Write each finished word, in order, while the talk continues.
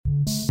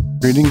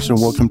Greetings and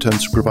welcome to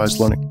Unsupervised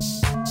Learning.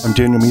 I'm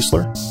Daniel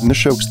Miessler, and this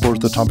show explores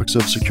the topics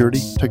of security,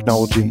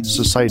 technology,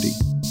 society,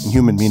 and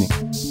human meaning.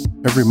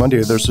 Every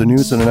Monday, there's a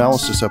news and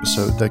analysis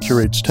episode that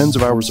curates tens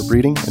of hours of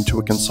reading into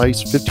a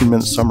concise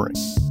 15-minute summary,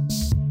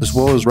 as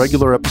well as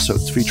regular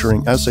episodes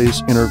featuring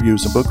essays,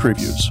 interviews, and book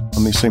reviews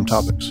on these same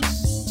topics.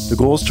 The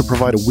goal is to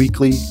provide a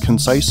weekly,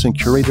 concise, and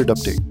curated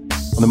update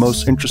on the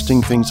most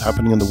interesting things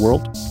happening in the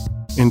world,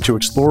 and to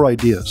explore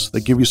ideas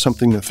that give you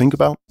something to think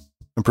about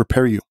and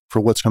prepare you for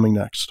what's coming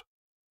next.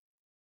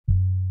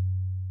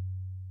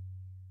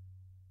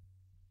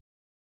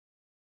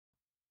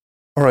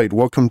 All right,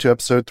 welcome to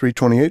episode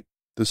 328.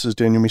 This is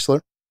Daniel Miessler.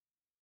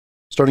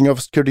 Starting off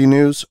with security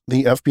news,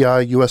 the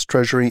FBI, U.S.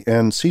 Treasury,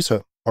 and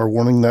CISA are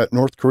warning that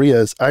North Korea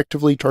is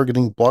actively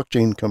targeting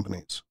blockchain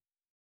companies.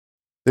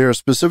 They are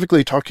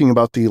specifically talking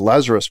about the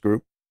Lazarus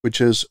Group, which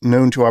is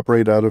known to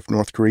operate out of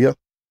North Korea.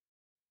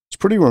 It's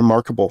pretty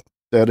remarkable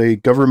that a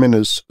government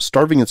is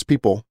starving its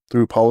people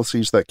through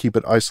policies that keep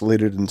it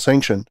isolated and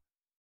sanctioned,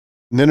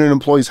 and then it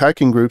employs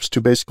hacking groups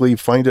to basically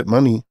find it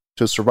money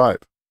to survive.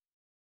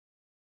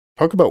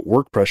 Talk about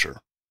work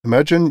pressure.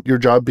 Imagine your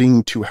job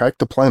being to hack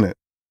the planet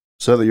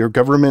so that your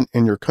government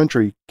and your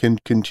country can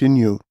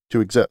continue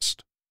to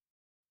exist.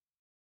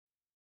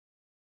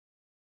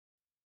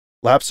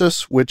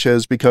 Lapsus, which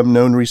has become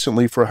known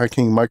recently for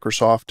hacking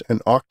Microsoft and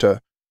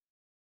Okta,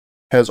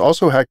 has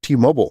also hacked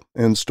T-Mobile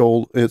and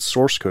stole its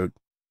source code.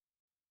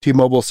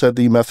 T-Mobile said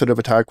the method of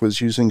attack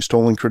was using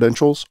stolen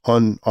credentials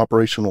on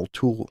operational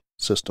tool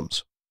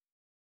systems.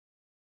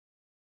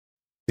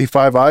 The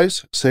Five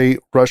Eyes say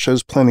Russia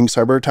is planning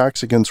cyber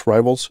attacks against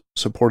rivals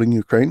supporting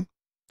Ukraine.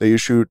 They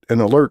issued an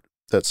alert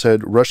that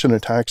said Russian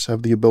attacks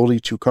have the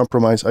ability to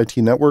compromise IT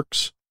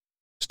networks,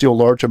 steal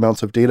large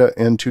amounts of data,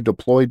 and to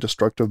deploy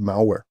destructive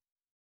malware.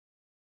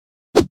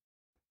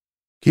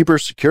 Keeper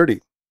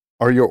security.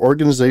 Are your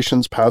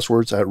organization's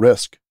passwords at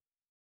risk?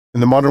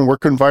 In the modern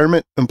work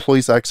environment,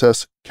 employees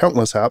access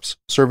countless apps,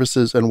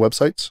 services, and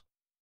websites.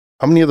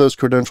 How many of those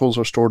credentials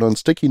are stored on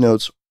sticky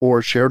notes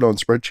or shared on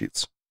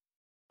spreadsheets?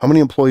 How many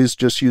employees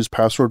just use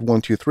password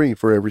 123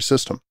 for every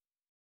system?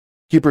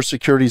 Keeper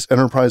Security's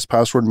enterprise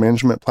password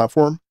management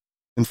platform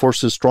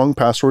enforces strong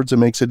passwords and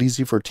makes it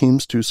easy for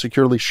teams to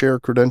securely share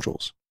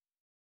credentials.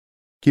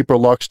 Keeper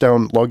locks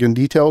down login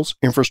details,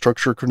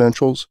 infrastructure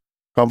credentials,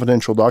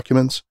 confidential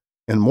documents,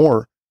 and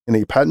more in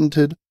a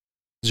patented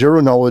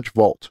zero-knowledge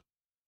vault.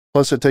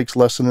 Plus, it takes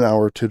less than an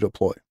hour to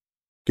deploy.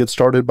 Get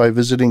started by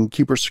visiting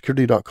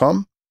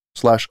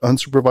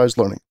keepersecurity.com/unsupervised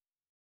learning.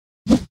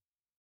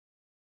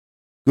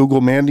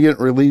 Google Mandiant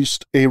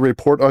released a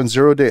report on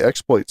zero-day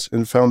exploits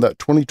and found that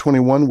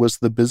 2021 was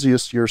the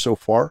busiest year so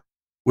far,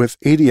 with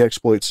 80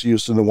 exploits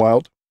used in the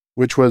wild,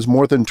 which was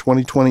more than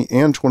 2020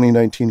 and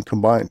 2019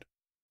 combined.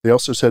 They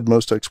also said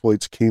most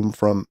exploits came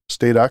from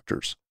state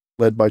actors,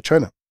 led by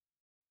China.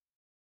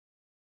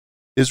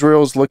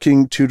 Israel is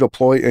looking to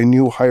deploy a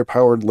new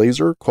higher-powered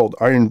laser called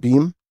Iron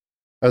Beam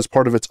as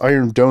part of its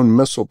Iron Dome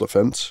missile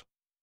defense.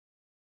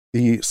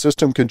 The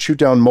system can shoot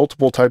down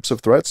multiple types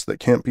of threats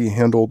that can't be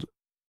handled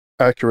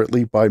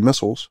accurately by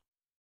missiles,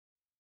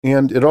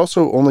 and it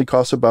also only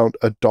costs about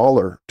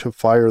 $1 to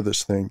fire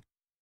this thing,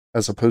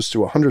 as opposed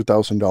to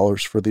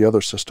 $100,000 for the other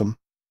system,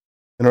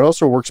 and it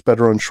also works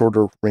better on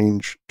shorter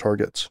range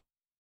targets,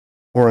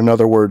 or in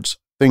other words,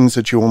 things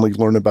that you only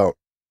learn about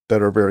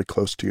that are very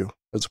close to you,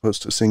 as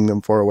opposed to seeing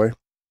them far away.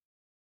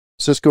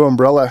 Cisco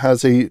Umbrella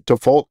has a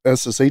default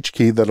SSH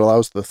key that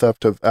allows the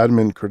theft of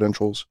admin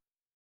credentials,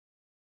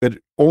 but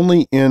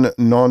only in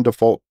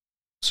non-default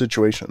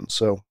situations.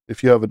 So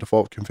if you have a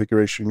default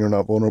configuration, you're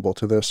not vulnerable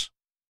to this.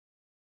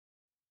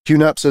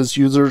 QNAP says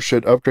users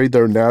should upgrade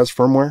their NAS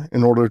firmware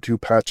in order to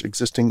patch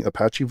existing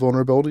Apache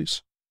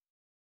vulnerabilities.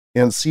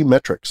 And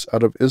C-Metrics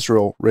out of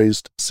Israel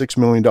raised $6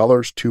 million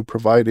to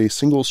provide a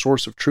single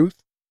source of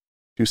truth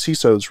to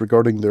CISOs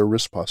regarding their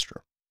risk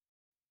posture.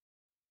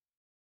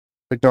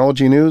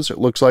 Technology news, it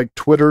looks like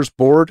Twitter's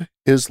board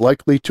is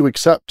likely to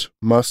accept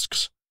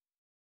Musk's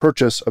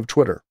purchase of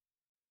Twitter,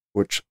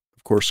 which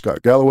of course,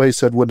 Scott Galloway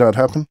said would not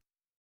happen.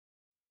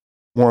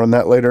 More on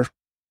that later.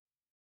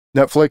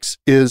 Netflix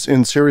is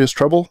in serious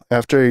trouble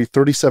after a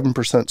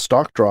 37%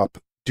 stock drop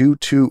due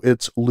to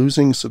its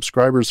losing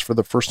subscribers for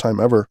the first time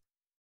ever.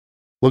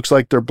 Looks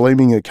like they're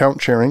blaming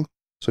account sharing,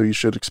 so you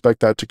should expect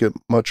that to get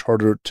much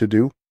harder to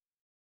do.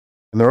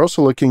 And they're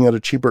also looking at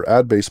a cheaper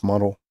ad-based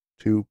model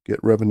to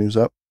get revenues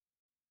up.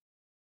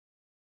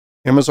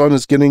 Amazon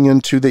is getting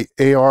into the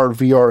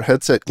AR/VR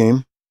headset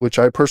game, which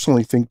I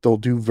personally think they'll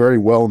do very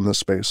well in this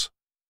space.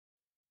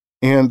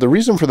 And the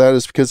reason for that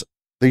is because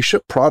they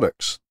ship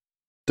products.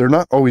 They're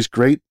not always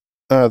great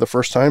the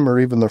first time or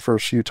even the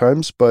first few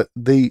times, but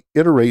they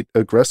iterate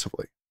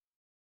aggressively.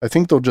 I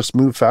think they'll just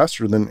move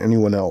faster than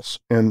anyone else.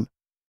 And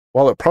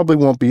while it probably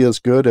won't be as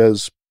good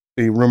as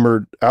a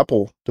rumored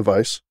Apple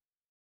device,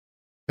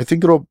 I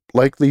think it'll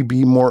likely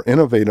be more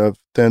innovative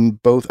than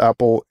both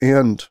Apple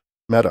and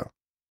Meta.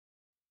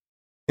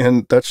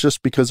 And that's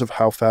just because of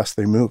how fast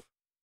they move.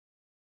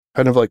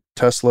 Kind of like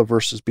Tesla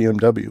versus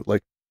BMW.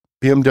 Like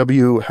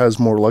BMW has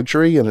more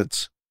luxury and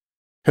it's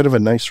kind of a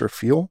nicer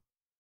feel,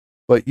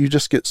 but you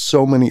just get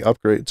so many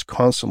upgrades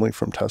constantly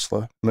from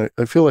Tesla. And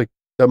I feel like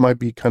that might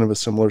be kind of a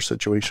similar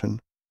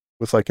situation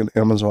with like an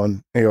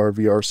Amazon AR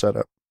VR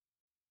setup.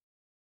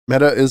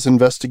 Meta is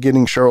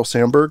investigating Sheryl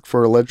Sandberg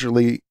for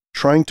allegedly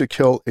trying to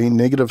kill a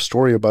negative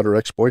story about her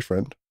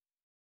ex-boyfriend.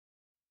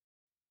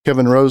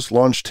 Kevin Rose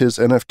launched his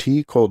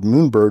NFT called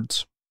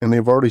Moonbirds, and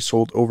they've already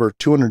sold over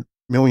 $200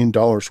 million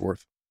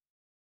worth.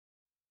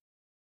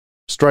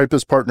 Stripe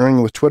is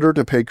partnering with Twitter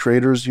to pay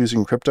creators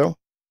using crypto.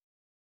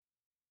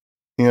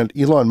 And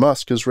Elon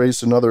Musk has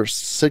raised another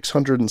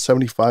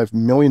 $675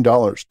 million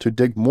to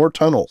dig more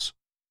tunnels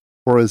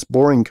for his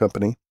Boring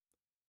Company.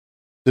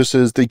 This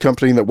is the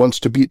company that wants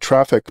to beat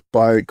traffic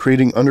by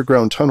creating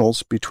underground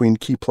tunnels between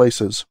key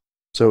places.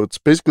 So it's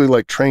basically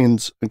like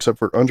trains, except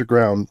for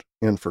underground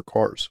and for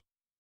cars.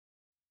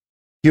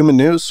 Human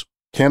news: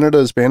 Canada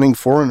is banning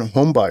foreign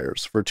home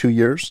buyers for 2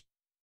 years.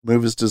 The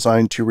move is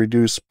designed to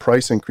reduce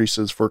price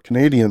increases for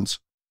Canadians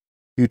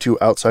due to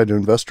outside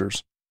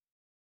investors.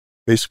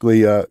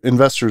 Basically,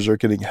 investors are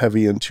getting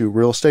heavy into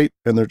real estate,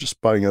 and they're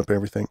just buying up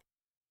everything.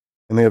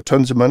 And they have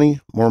tons of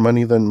money, more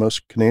money than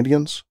most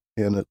Canadians,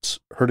 and it's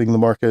hurting the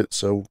market,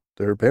 so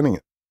they're banning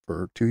it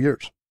for 2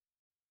 years.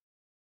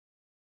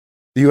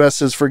 The U.S.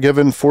 has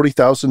forgiven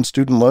 40,000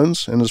 student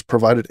loans and has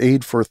provided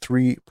aid for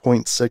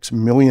 3.6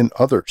 million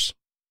others.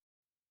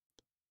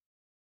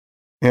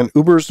 And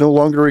Uber is no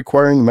longer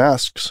requiring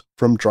masks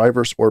from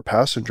drivers or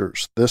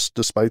passengers. This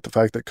despite the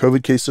fact that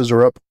COVID cases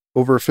are up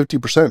over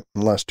 50%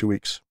 in the last 2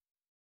 weeks.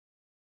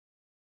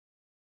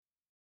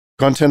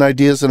 Content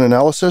ideas and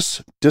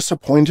analysis: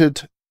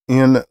 disappointed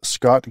in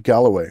Scott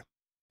Galloway.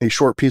 A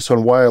short piece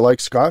on why I like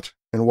Scott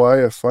and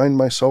why I find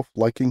myself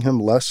liking him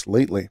less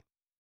lately.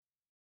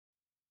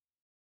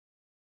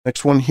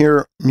 Next one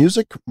here: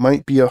 music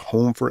might be a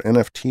home for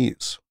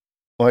NFTs.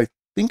 Well, I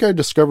think I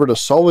discovered a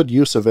solid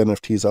use of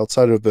NFTs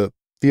outside of the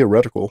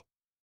theoretical.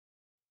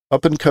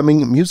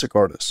 Up-and-coming music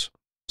artists.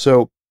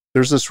 So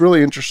there's this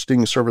really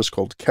interesting service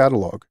called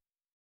Catalog,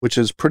 which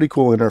is pretty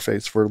cool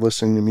interface for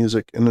listening to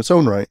music in its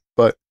own right,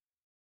 but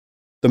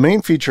the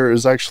main feature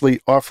is actually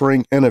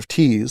offering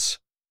NFTs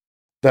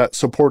that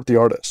support the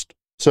artist.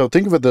 So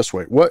think of it this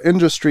way: what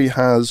industry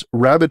has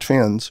rabid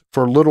fans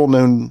for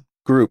little-known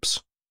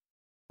groups,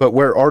 but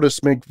where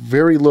artists make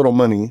very little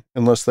money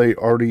unless they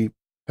already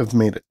have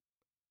made it?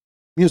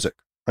 Music,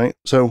 right?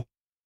 So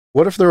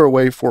what if there are a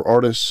way for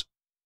artists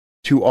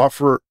to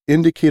offer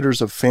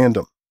indicators of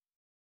fandom,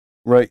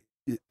 right?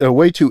 A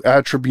way to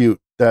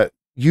attribute that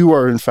you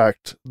are, in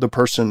fact, the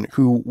person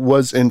who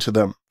was into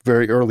them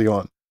very early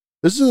on.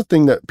 This is a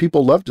thing that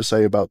people love to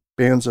say about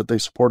bands that they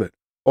supported.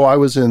 Oh, I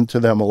was into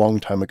them a long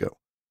time ago,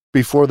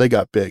 before they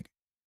got big.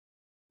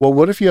 Well,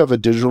 what if you have a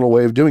digital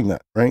way of doing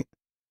that, right?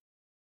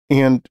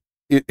 And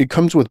it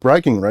comes with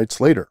bragging rights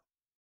later.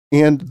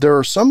 And there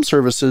are some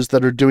services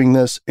that are doing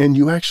this, and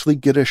you actually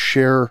get a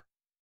share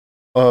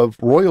of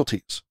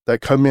royalties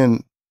that come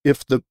in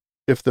if the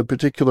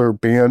particular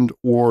band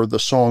or the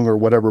song or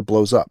whatever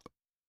blows up.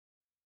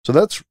 So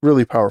that's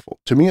really powerful.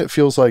 To me, it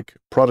feels like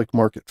product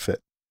market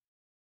fit.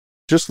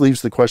 Just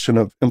leaves the question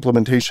of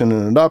implementation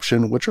and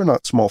adoption, which are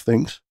not small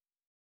things,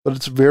 but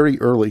it's very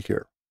early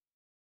here.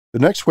 The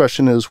next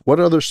question is, what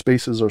other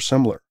spaces are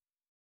similar?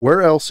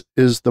 Where else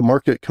is the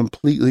market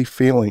completely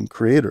failing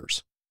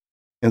creators?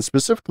 And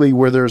specifically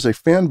where there's a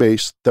fan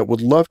base that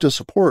would love to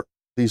support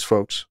these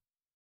folks,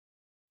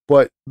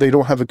 but they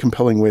don't have a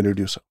compelling way to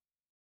do so.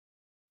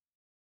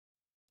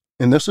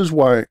 And this is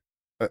why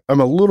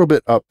I'm a little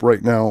bit up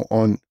right now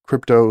on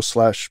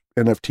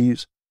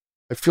crypto/NFTs.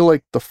 I feel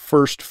like the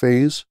first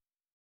phase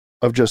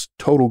of just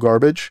total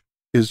garbage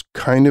is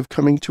kind of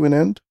coming to an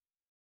end.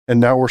 And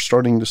now we're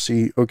starting to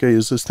see, okay,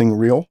 is this thing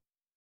real?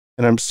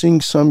 And I'm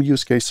seeing some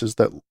use cases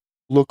that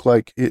look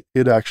like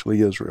it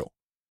actually is real.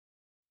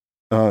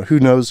 Who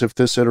knows if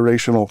this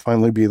iteration will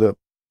finally be the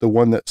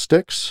one that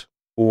sticks,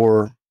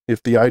 or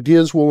if the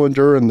ideas will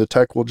endure and the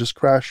tech will just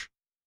crash.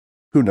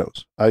 Who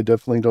knows? I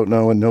definitely don't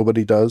know, and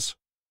nobody does.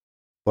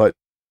 But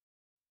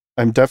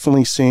I'm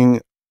definitely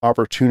seeing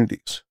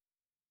opportunities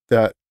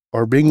that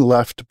are being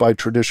left by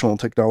traditional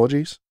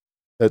technologies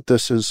that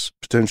this is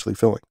potentially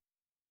filling.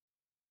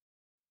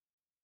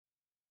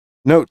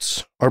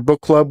 Notes. Our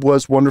book club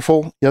was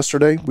wonderful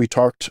yesterday. We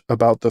talked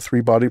about The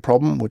Three-Body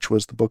Problem, which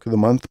was the book of the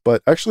month,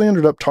 but actually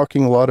ended up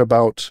talking a lot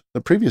about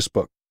the previous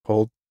book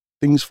called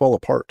Things Fall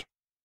Apart.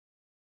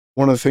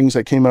 One of the things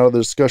that came out of the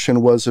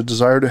discussion was a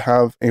desire to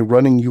have a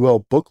running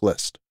UL book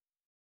list.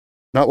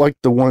 Not like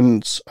the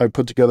ones I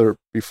put together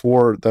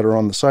before that are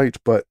on the site,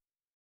 but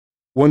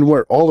one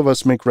where all of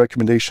us make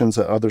recommendations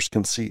that others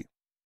can see.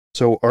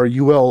 So our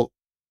UL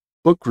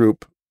book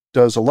group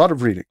does a lot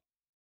of reading.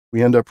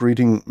 We end up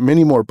reading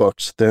many more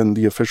books than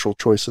the official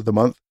choice of the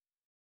month.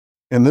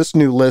 And this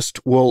new list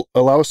will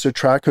allow us to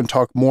track and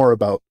talk more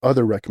about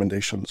other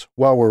recommendations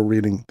while we're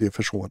reading the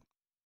official one.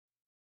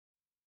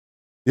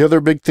 The other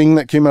big thing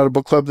that came out of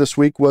book club this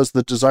week was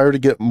the desire to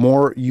get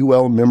more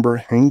UL member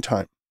hang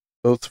time,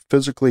 both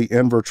physically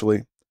and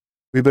virtually.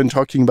 We've been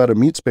talking about a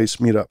Meatspace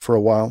meetup for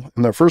a while,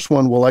 and the first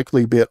one will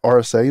likely be at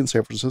RSA in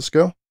San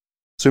Francisco,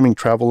 assuming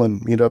travel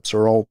and meetups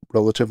are all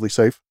relatively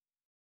safe.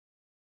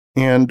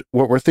 And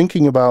what we're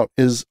thinking about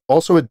is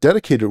also a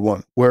dedicated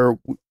one where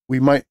we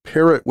might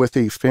pair it with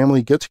a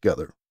family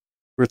get-together.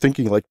 We're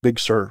thinking like Big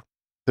Sur,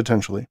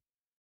 potentially.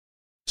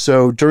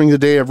 So during the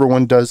day,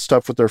 everyone does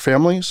stuff with their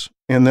families,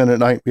 and then at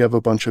night, we have a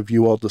bunch of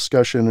UL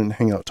discussion and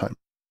hangout time.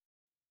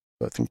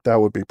 So I think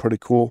that would be pretty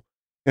cool.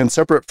 And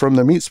separate from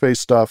the Meatspace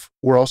stuff,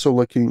 we're also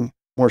looking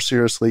more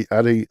seriously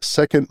at a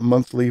second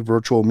monthly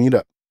virtual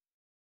meetup.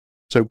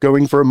 So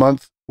going for a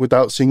month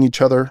without seeing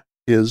each other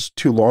is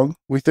too long,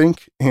 we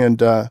think.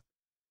 And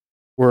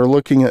we're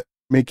looking at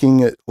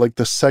making it like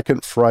the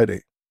second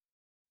Friday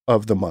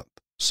of the month.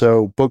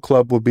 So book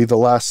club would be the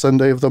last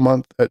Sunday of the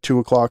month at 2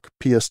 o'clock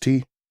PST.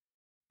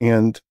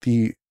 And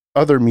the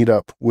other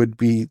meetup would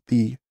be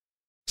the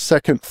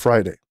second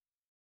Friday,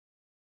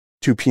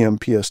 2 p.m.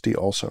 PST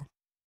also.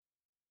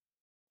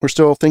 We're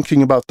still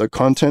thinking about the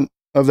content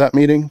of that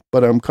meeting,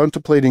 but I'm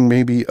contemplating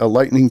maybe a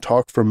lightning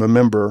talk from a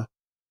member,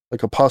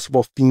 like a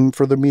possible theme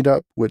for the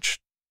meetup, which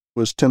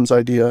was Tim's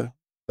idea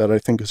that I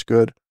think is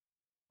good,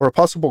 or a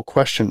possible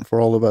question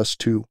for all of us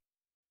to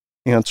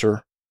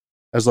answer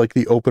as like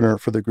the opener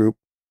for the group.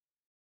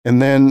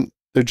 And then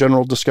the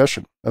general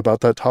discussion about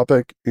that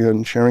topic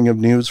and sharing of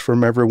news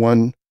from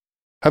everyone.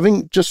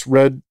 Having just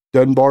read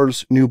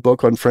Dunbar's new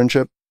book on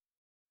friendship,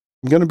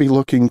 I'm going to be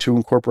looking to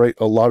incorporate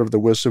a lot of the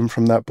wisdom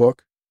from that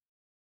book,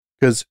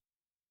 because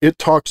it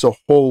talks a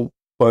whole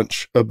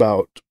bunch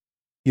about,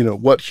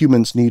 what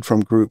humans need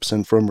from groups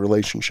and from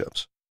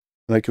relationships.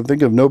 And I can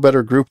think of no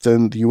better group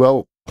than the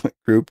UL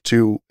group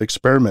to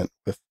experiment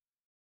with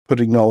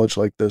putting knowledge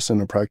like this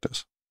into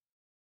practice.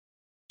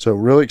 So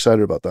really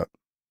excited about that.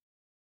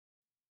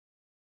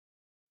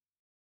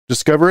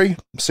 Discovery,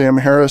 Sam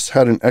Harris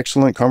had an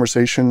excellent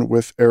conversation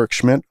with Eric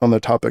Schmidt on the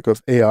topic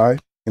of AI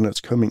and its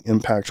coming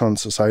impact on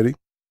society.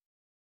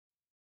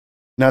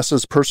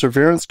 NASA's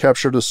Perseverance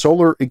captured a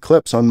solar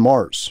eclipse on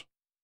Mars.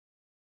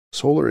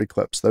 Solar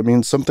eclipse, that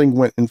means something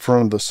went in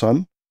front of the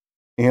sun.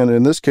 And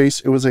in this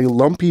case, it was a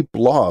lumpy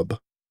blob,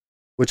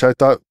 which I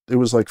thought it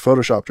was like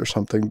photoshopped or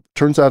something.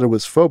 Turns out it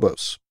was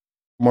Phobos,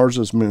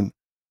 Mars's moon,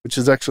 which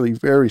is actually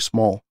very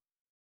small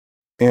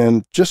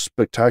and just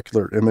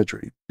spectacular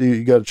imagery.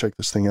 You got to check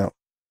this thing out.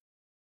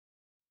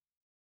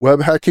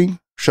 Web hacking,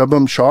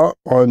 Shubham Shah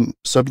on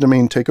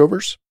subdomain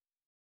takeovers.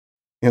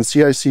 And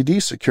CI/CD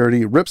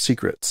security, rip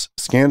secrets,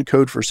 scan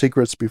code for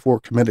secrets before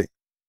committing.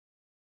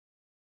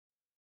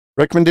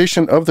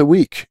 Recommendation of the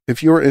week.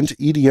 If you're into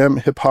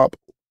EDM, hip hop,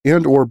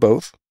 and or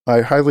both,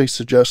 I highly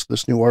suggest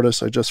this new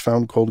artist I just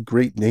found called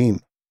Great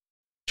Dane.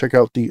 Check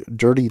out the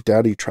Dirty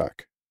Daddy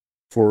track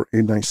for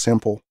a nice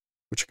sample,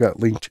 which got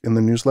linked in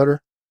the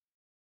newsletter,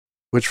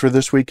 which for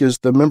this week is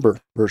the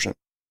member version.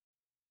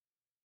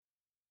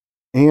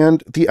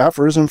 And the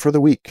aphorism for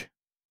the week.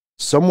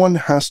 Someone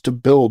has to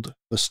build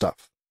the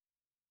stuff.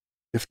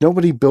 If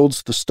nobody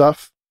builds the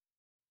stuff,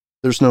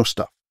 there's no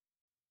stuff.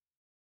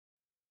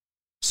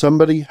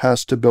 Somebody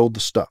has to build the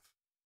stuff.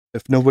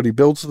 If nobody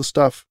builds the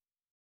stuff,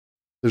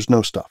 there's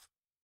no stuff.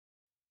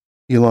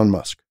 Elon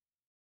Musk.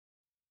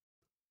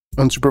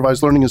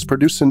 Unsupervised Learning is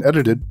produced and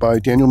edited by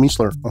Daniel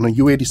Miessler on a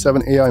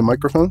U87 AI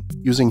microphone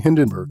using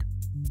Hindenburg.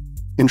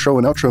 Intro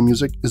and outro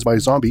music is by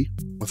Zombie,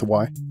 with a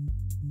Y.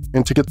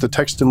 And to get the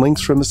text and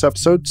links from this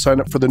episode, sign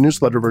up for the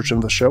newsletter version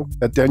of the show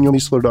at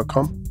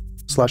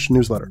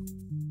danielmiessler.com/newsletter.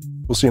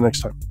 We'll see you next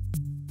time.